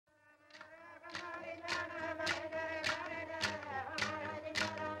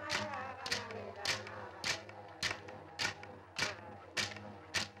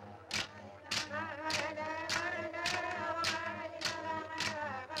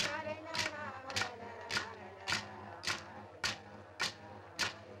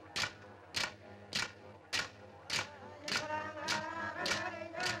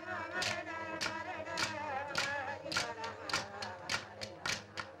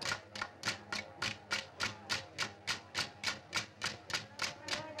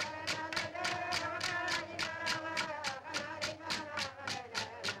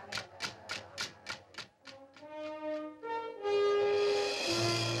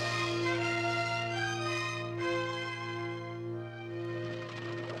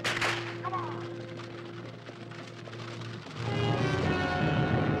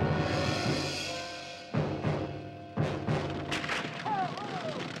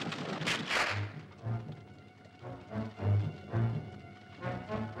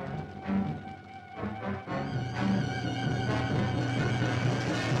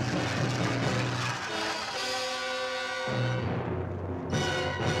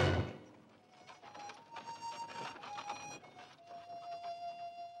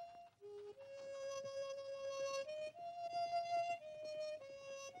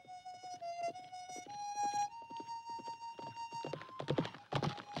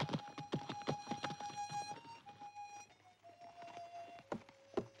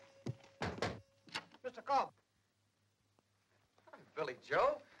Billy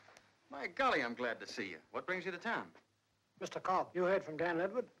Joe. My golly, I'm glad to see you. What brings you to town? Mr. Cobb, you heard from Dan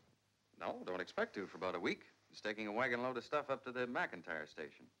Edward? No, don't expect to for about a week. He's taking a wagon load of stuff up to the McIntyre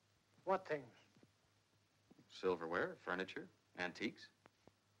station. What things? Silverware, furniture, antiques.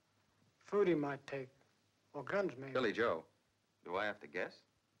 Food he might take. Or guns, maybe. Billy Joe, do I have to guess?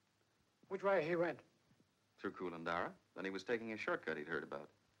 Which way he went? Through Coolandara. Then he was taking a shortcut he'd heard about.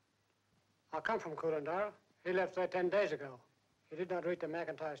 I come from Coolandara. He left there 10 days ago. He did not reach the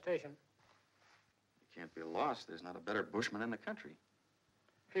McIntyre station. He can't be lost. There's not a better bushman in the country.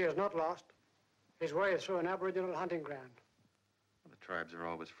 He is not lost. His way is through an aboriginal hunting ground. Well, the tribes are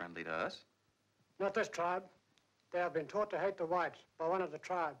always friendly to us. Not this tribe. They have been taught to hate the whites by one of the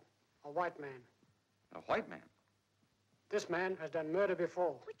tribe, a white man. A white man? This man has done murder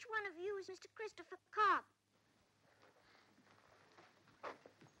before. Which one of you is Mr. Christopher Cobb?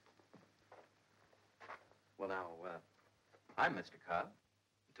 Well, now, I'm Mr. Cobb.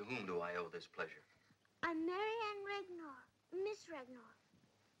 To whom do I owe this pleasure? I'm Mary Ann Regnor, Miss Regnor.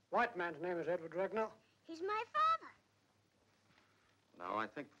 White man's name is Edward Regnor. He's my father. Now, I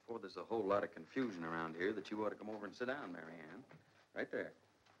think before there's a whole lot of confusion around here that you ought to come over and sit down, Mary Ann. Right there.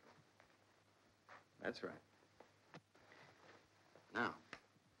 That's right. Now,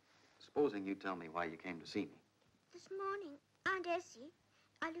 supposing you tell me why you came to see me. This morning, Aunt Essie,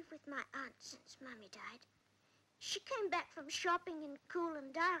 I live with my aunt since Mommy died. She came back from shopping in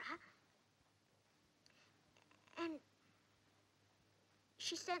Coolandara, and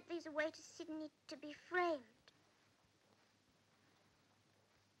she sent these away to Sydney to be framed.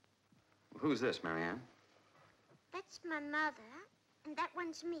 Who's this, Mary Ann? That's my mother, and that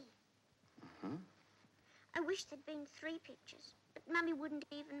one's me. Mm-hmm. I wish there'd been 3 pictures, but Mummy wouldn't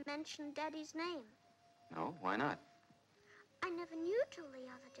even mention Daddy's name. No, why not? I never knew till the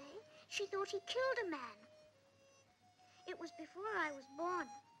other day. She thought he killed a man. It was before I was born.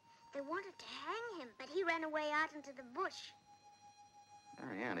 They wanted to hang him, but he ran away out into the bush.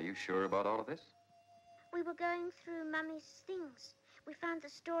 Mary Ann, are you sure about all of this? We were going through Mummy's things. We found the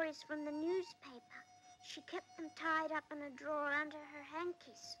stories from the newspaper. She kept them tied up in a drawer under her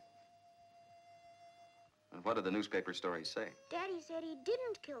hankies. And what did the newspaper stories say? Daddy said he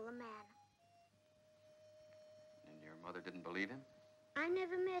didn't kill the man. And your mother didn't believe him? I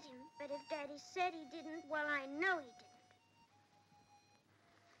never met him, but if Daddy said he didn't, well, I know he didn't.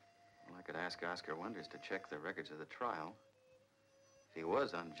 Well, I could ask Oscar Wonders to check the records of the trial. If he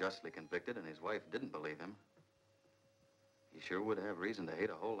was unjustly convicted and his wife didn't believe him, he sure would have reason to hate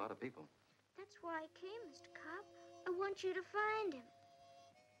a whole lot of people. That's why I came, Mr. Cobb. I want you to find him.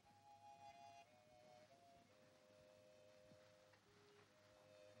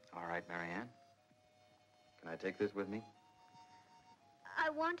 All right, Mary Ann. Can I take this with me? I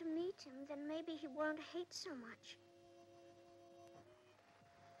want to meet him, then maybe he won't hate so much.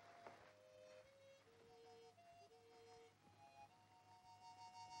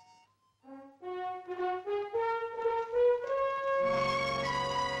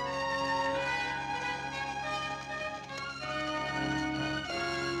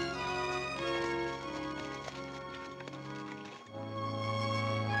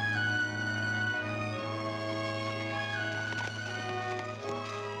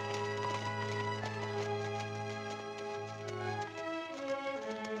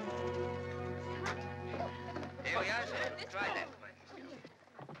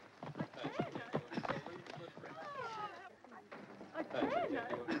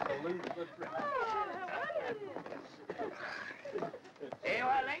 There you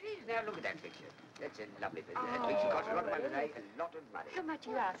are, ladies. Now look at that picture. That's a lovely picture. That picture cost a lot of money today, a lot of money. How much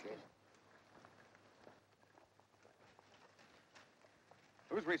are you asking?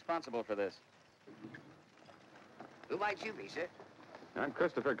 Who's responsible for this? Who might you be, sir? I'm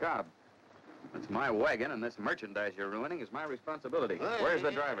Christopher Cobb. It's my wagon, and this merchandise you're ruining is my responsibility. Where's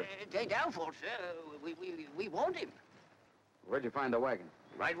the driver? It ain't our fault, sir. We want him. Where'd you find the wagon?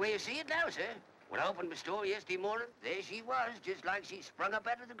 Right where you see it now, sir. When I opened my store yesterday morning, there she was, just like she sprung up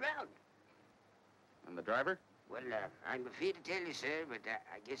out of the ground. And the driver? Well, I'm afraid to tell you, sir, but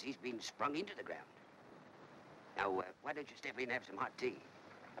I guess he's been sprung into the ground. Now, why don't you step in and have some hot tea?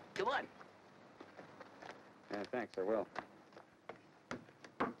 Come on. Yeah, thanks, I will.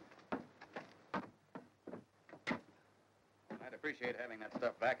 I'd appreciate having that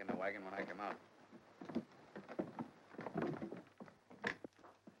stuff back in the wagon when I come out.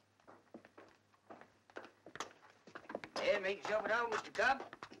 Here, make yourself at home, Mr. Cobb.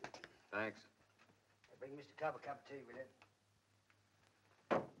 Thanks. Bring Mr. Cobb a cup of tea, will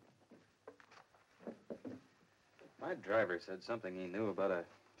you? My driver said something he knew about a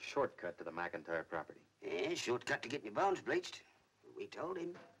shortcut to the McIntyre property. Yeah, shortcut to getting your bones bleached. We told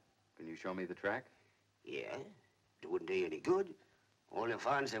him. Can you show me the track? Yeah, it wouldn't do you any good. All he'll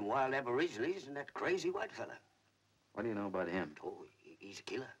find's them wild aborigines and that crazy white fella. What do you know about him? Oh, he's a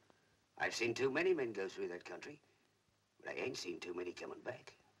killer. I've seen too many men go through that country, but I ain't seen too many coming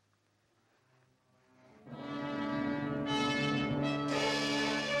back.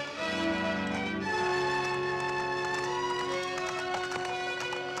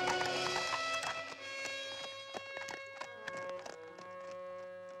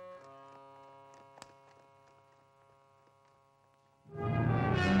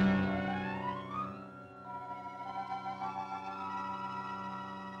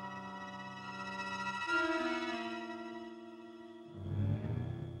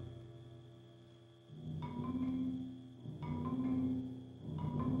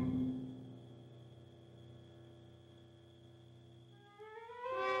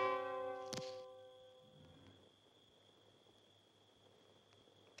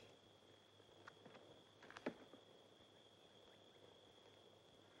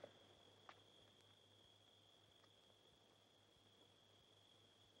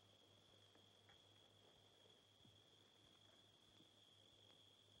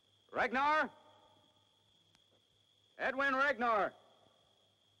 Ragnar? Edwin Ragnar.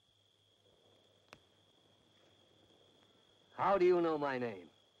 How do you know my name?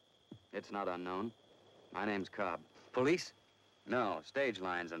 It's not unknown. My name's Cobb. Police? No, stage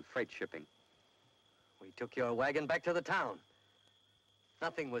lines and freight shipping. We took your wagon back to the town.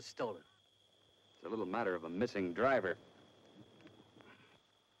 Nothing was stolen. It's a little matter of a missing driver.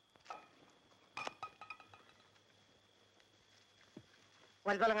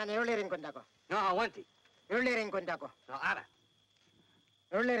 Walbalangan ulirin kundako. No, Wanti. Ulirin kundako. No, Ara.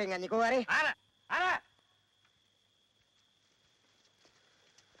 Ulirin ani kuwari. Ara! Ara!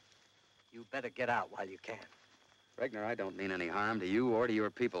 You better get out while you can. Ragnar, I don't mean any harm to you or to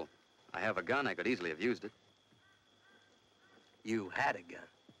your people. I have a gun. I could easily have used it. You had a gun.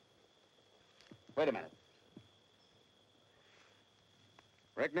 Wait a minute.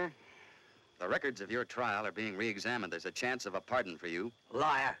 Ragnar, the records of your trial are being re-examined. There's a chance of a pardon for you.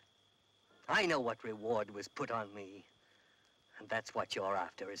 Liar. I know what reward was put on me. And that's what you're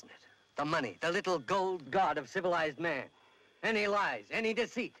after, isn't it? The money, the little gold god of civilized man. Any lies, any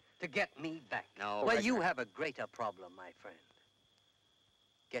deceit to get me back. No, well, Ragnar. you have a greater problem, my friend.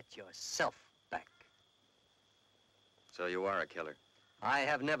 Get yourself back. So you are a killer. I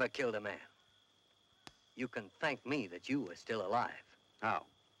have never killed a man. You can thank me that you are still alive. How?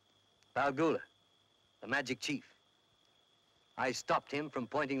 Balgula, the magic chief. I stopped him from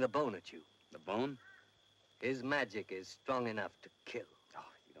pointing the bone at you. The bone? His magic is strong enough to kill. Oh,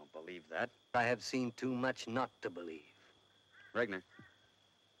 you don't believe that. I have seen too much not to believe. Ragnar.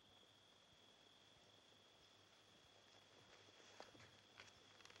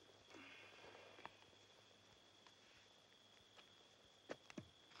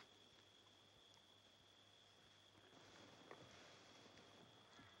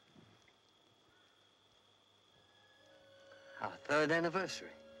 Our 3rd anniversary.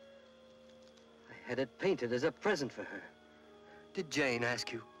 I had it painted as a present for her. Did Jane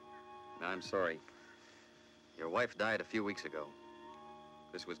ask you? I'm sorry. Your wife died a few weeks ago.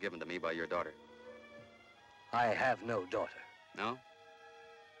 This was given to me by your daughter. I have no daughter. No?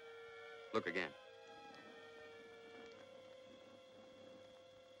 Look again.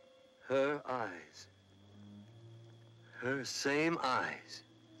 Her eyes. Her same eyes.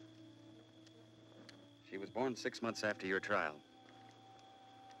 She was born 6 months after your trial.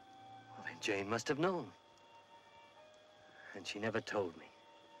 Well, then Jane must have known. And she never told me.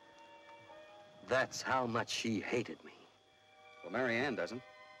 That's how much she hated me. Well, Mary Ann doesn't.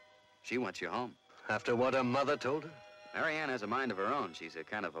 She wants you home. After what her mother told her? Mary Ann has a mind of her own. She's a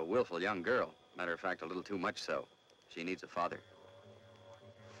kind of a willful young girl. Matter of fact, a little too much so. She needs a father.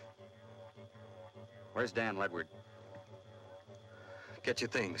 Where's Dan Ledward? Get your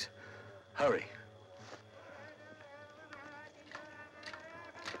things. Hurry.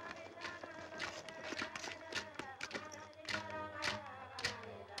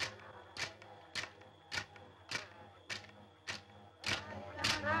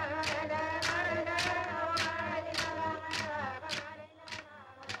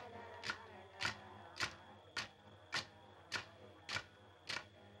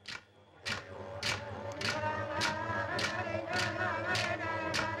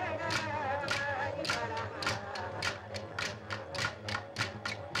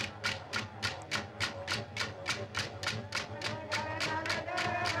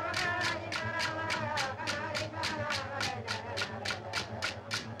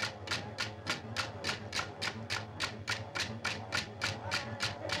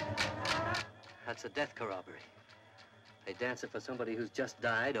 It's a death corroboree. They dance it for somebody who's just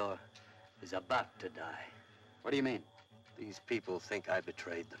died or is about to die. What do you mean? These people think I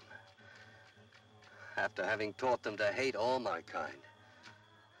betrayed them. After having taught them to hate all my kind,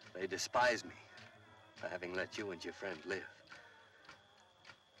 they despise me for having let you and your friend live.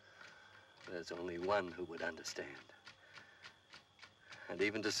 There's only one who would understand. And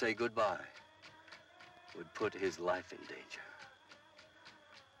even to say goodbye would put his life in danger.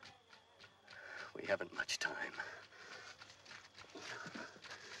 We haven't much time.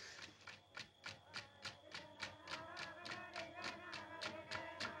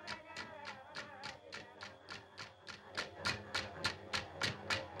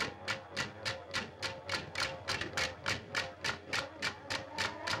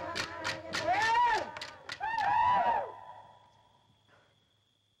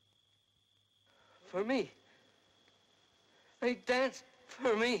 For me. They danced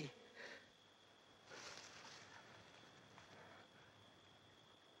for me.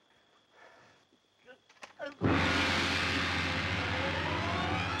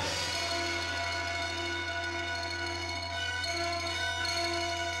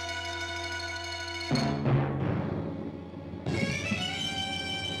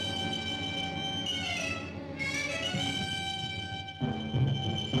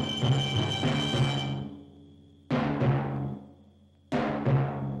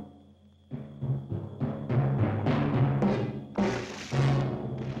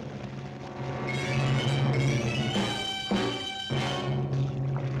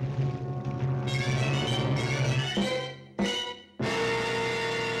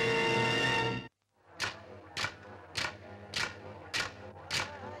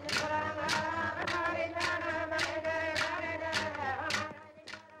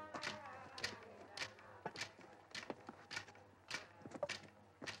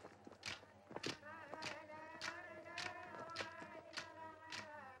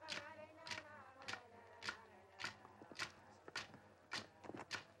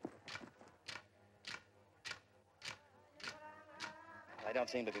 They don't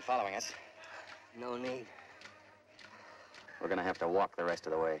seem to be following us. No need. We're gonna have to walk the rest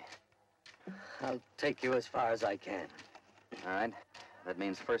of the way. I'll take you as far as I can. All right. That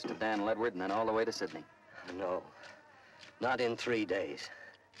means first to Dan Ledward and then all the way to Sydney. No, not in 3 days.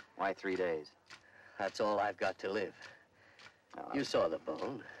 Why 3 days? That's all I've got to live. Oh, You saw the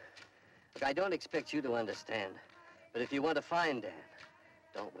bone. Look, I don't expect you to understand, but if you want to find Dan,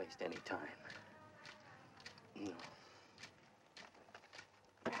 don't waste any time. No.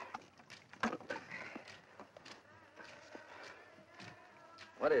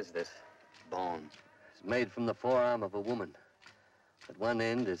 What is this bone? It's made from the forearm of a woman. At one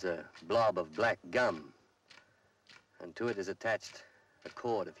end is a blob of black gum, and to it is attached a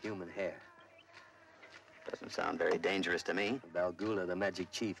cord of human hair. Doesn't sound very dangerous to me. Balgula, the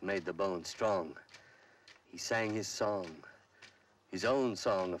magic chief, made the bone strong. He sang his song, his own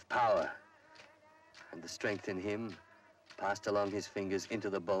song of power. And the strength in him passed along his fingers into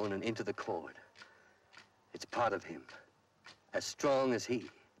the bone and into the cord. It's part of him, as strong as he.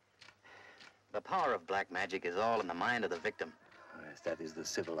 The power of black magic is all in the mind of the victim. Yes, that is the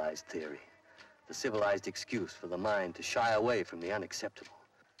civilized theory. The civilized excuse for the mind to shy away from the unacceptable.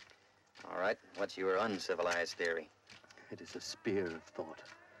 All right, what's your uncivilized theory? It is a spear of thought.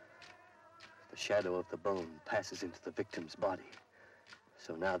 The shadow of the bone passes into the victim's body.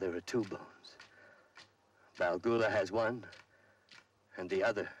 So now there are 2 bones. Balgula has one, and the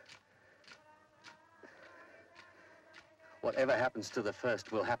other. Whatever happens to the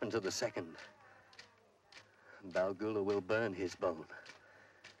first will happen to the second. Balgula will burn his bone,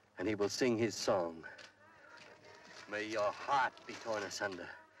 and he will sing his song. May your heart be torn asunder.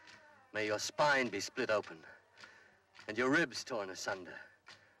 May your spine be split open, and your ribs torn asunder,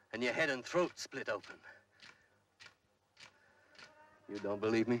 and your head and throat split open. You don't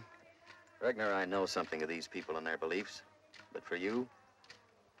believe me? Regner, I know something of these people and their beliefs. But for you,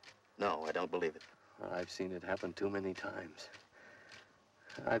 no, I don't believe it. I've seen it happen too many times.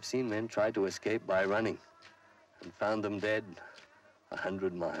 I've seen men try to escape by running and found them dead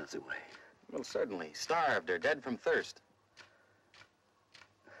 100 miles away. Well, certainly. Starved or dead from thirst.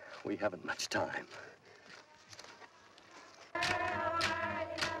 We haven't much time.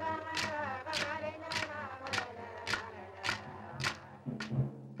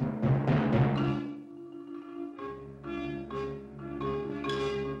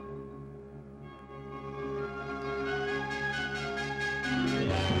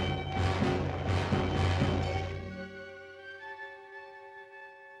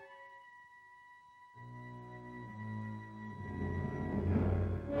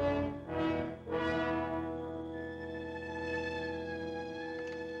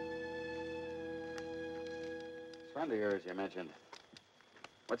 friend of yours you mentioned.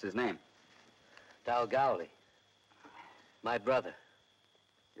 What's his name? Dalgowley. My brother.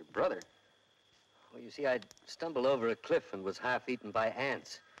 Your brother? Well, you see, I'd stumbled over a cliff and was half eaten by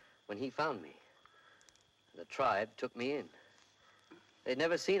ants when he found me. The tribe took me in. They'd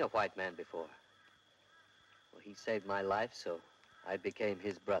never seen a white man before. Well, he saved my life, so I became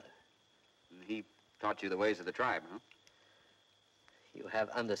his brother. And he taught you the ways of the tribe, huh? You have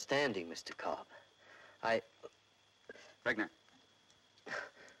understanding, Mr. Cobb. Regner.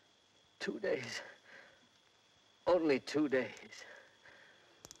 2 days. Only 2 days.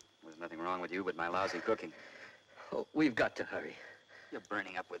 There's nothing wrong with you but my lousy cooking. Oh, we've got to hurry. You're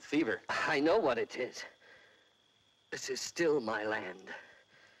burning up with fever. I know what it is. This is still my land.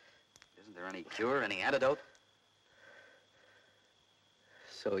 Isn't there any cure, any antidote?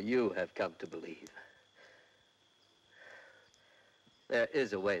 So you have come to believe. There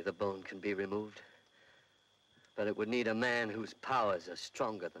is a way the bone can be removed. But it would need a man whose powers are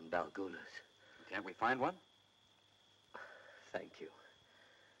stronger than Balgula's. Can't we find one? Thank you.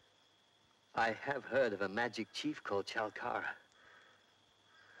 I have heard of a magic chief called Chalkara.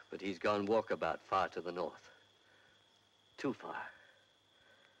 But he's gone walkabout far to the north. Too far.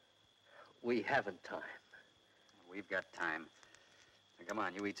 We haven't time. We've got time. Now, come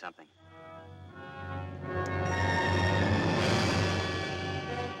on, you eat something.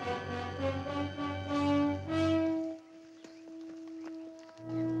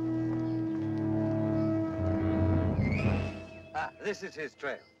 This is his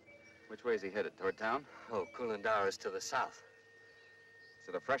trail. Which way is he headed? Toward town? Oh, Coolandara's to the south. Is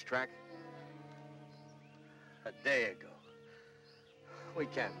it a fresh track? A day ago. We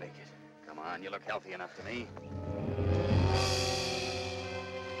can't make it. Come on, you look healthy enough to me.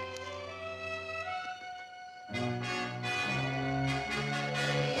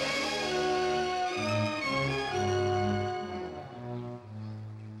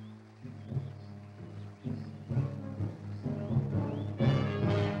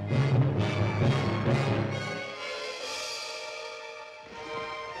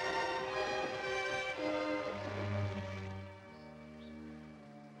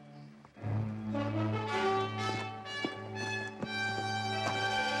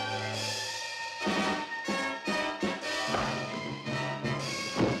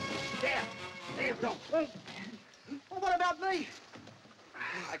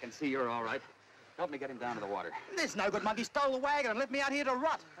 I can see you're all right. Help me get him down to the water. This no good monkey stole the wagon and left me out here to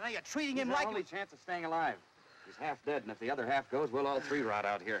rot. And now you're treating him He's like... our only chance of staying alive. He's half dead, and if the other half goes, we'll all three rot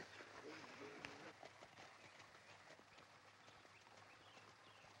out here.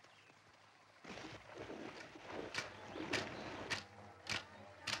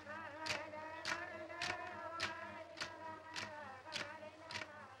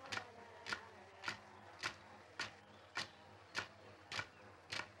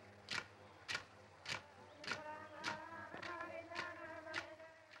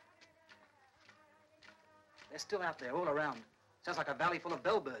 They're still out there, all around. Sounds like a valley full of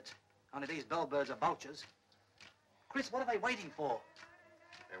bellbirds. Only these bellbirds are vultures. Chris, what are they waiting for?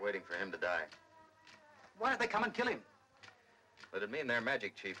 They're waiting for him to die. Why don't they come and kill him? It'd mean their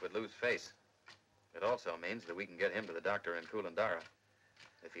magic chief would lose face. It also means that we can get him to the doctor in Coolandara,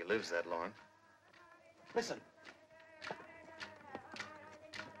 if he lives that long. Listen.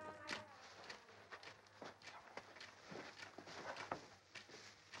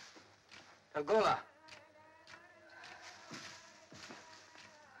 Agula.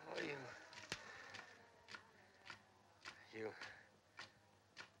 Oh,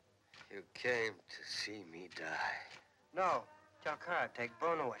 you came to see me die. No, Chalkara, take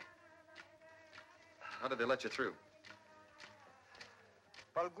bone away. How did they let you through?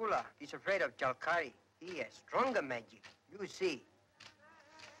 Balgula is afraid of Chalkari. He has stronger magic. You see.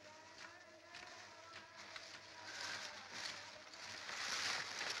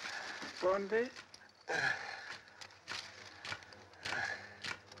 Bonde?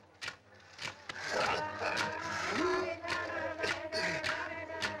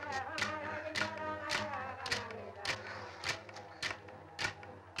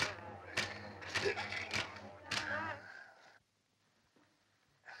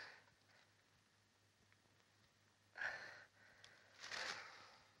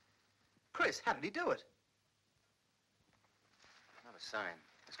 Chris, how did he do it? Not a sign.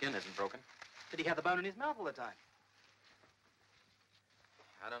 The skin isn't broken. Did he have the bone in his mouth all the time?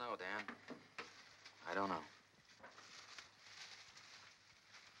 I don't know, Dan. I don't know.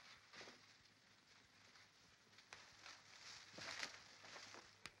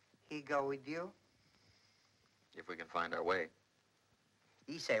 He go with you? If we can find our way.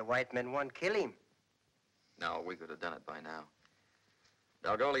 He say white men won't kill him. No, we could have done it by now.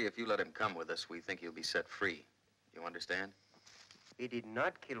 Dalgoli, if you let him come with us, we think he'll be set free. You understand? He did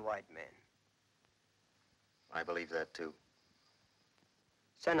not kill white men. I believe that, too.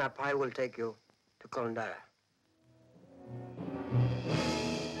 Stand up, I will take you to Kolondara.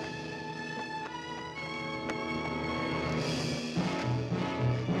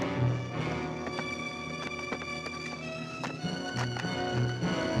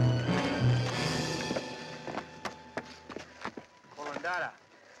 Kolondara.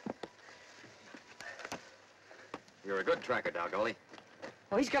 You're a good tracker, Dalgoli.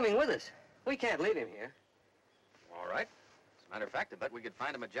 Oh, he's coming with us. We can't leave him here. All right. As a matter of fact, I bet we could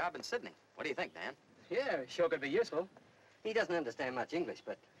find him a job in Sydney. What do you think, Dan? Yeah, sure could be useful. He doesn't understand much English,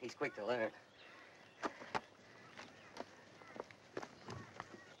 but he's quick to learn.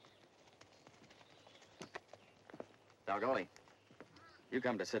 Dalgoli, you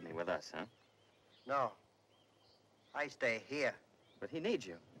come to Sydney with us, huh? No. I stay here. But he needs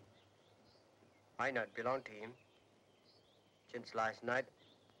you. I not belong to him. Since last night,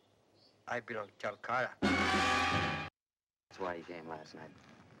 I belong to Chalkara. That's why he came last night.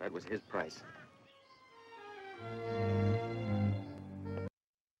 That was his price.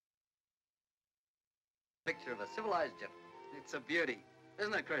 Picture of a civilized gentleman. It's a beauty.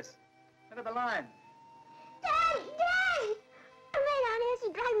 Isn't it, Chris? Look at the line. Daddy! Daddy! I made Aunt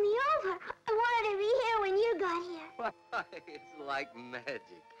Nancy drive me over. I wanted to be here when you got here. Why, it's like magic.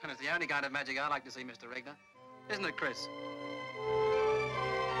 And it's the only kind of magic I like to see, Mr. Regner. Isn't it, Chris?